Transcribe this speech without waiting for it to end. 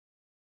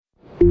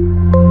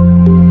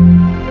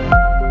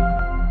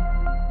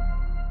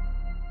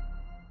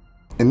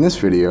In this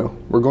video,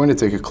 we're going to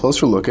take a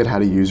closer look at how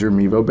to use your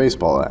Mevo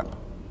Baseball app.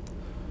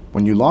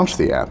 When you launch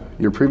the app,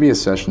 your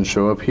previous sessions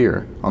show up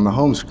here on the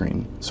home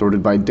screen,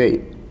 sorted by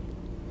date.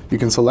 You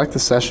can select the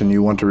session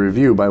you want to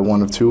review by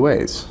one of two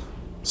ways.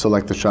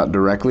 Select the shot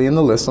directly in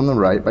the list on the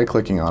right by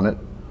clicking on it,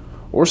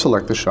 or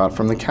select the shot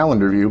from the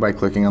calendar view by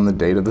clicking on the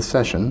date of the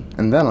session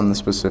and then on the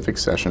specific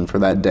session for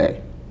that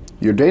day.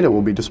 Your data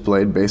will be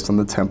displayed based on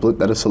the template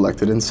that is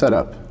selected in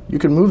Setup. You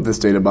can move this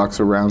data box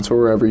around to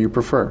wherever you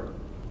prefer.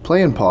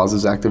 Play and pause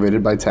is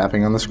activated by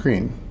tapping on the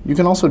screen. You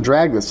can also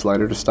drag this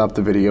slider to stop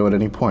the video at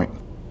any point.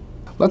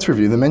 Let's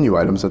review the menu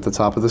items at the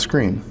top of the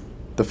screen.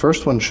 The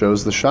first one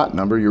shows the shot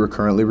number you are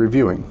currently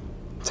reviewing.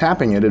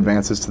 Tapping it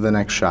advances to the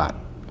next shot.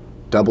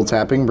 Double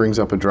tapping brings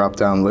up a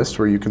drop-down list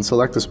where you can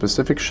select a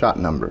specific shot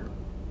number.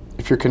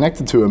 If you're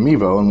connected to a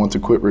Mevo and want to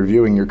quit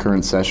reviewing your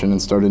current session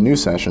and start a new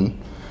session,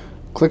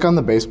 click on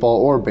the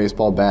baseball or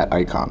baseball bat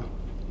icon.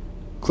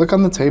 Click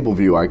on the table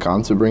view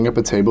icon to bring up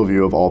a table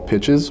view of all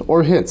pitches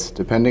or hits,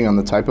 depending on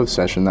the type of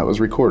session that was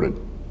recorded.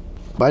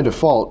 By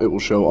default, it will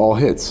show all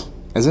hits,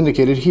 as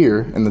indicated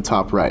here in the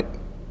top right.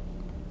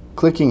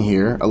 Clicking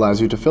here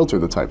allows you to filter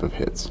the type of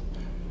hits.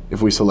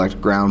 If we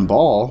select ground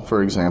ball,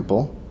 for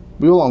example,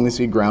 we will only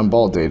see ground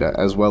ball data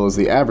as well as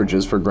the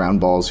averages for ground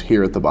balls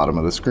here at the bottom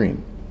of the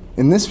screen.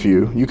 In this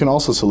view, you can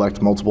also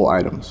select multiple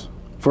items.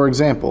 For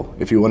example,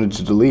 if you wanted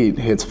to delete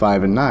hits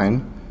 5 and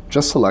 9,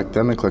 just select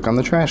them and click on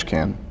the trash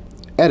can.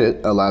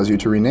 Edit allows you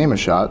to rename a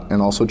shot and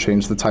also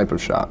change the type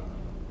of shot.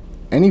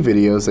 Any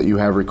videos that you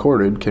have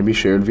recorded can be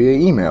shared via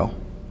email.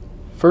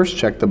 First,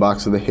 check the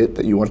box of the hit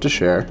that you want to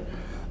share,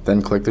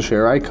 then click the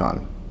share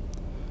icon.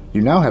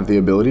 You now have the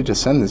ability to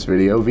send this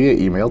video via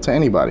email to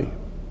anybody.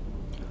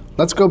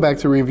 Let's go back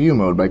to review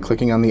mode by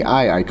clicking on the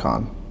eye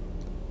icon.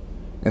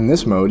 In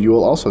this mode, you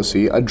will also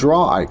see a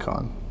draw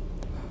icon.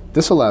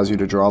 This allows you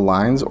to draw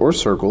lines or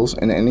circles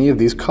in any of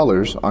these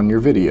colors on your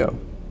video.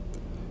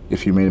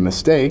 If you made a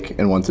mistake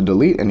and want to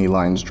delete any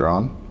lines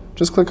drawn,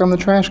 just click on the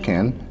trash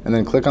can and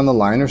then click on the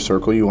line or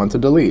circle you want to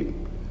delete.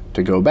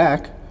 To go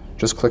back,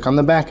 just click on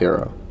the back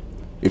arrow.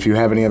 If you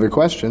have any other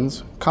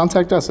questions,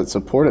 contact us at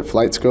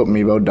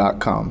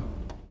support@flightscopemevo.com.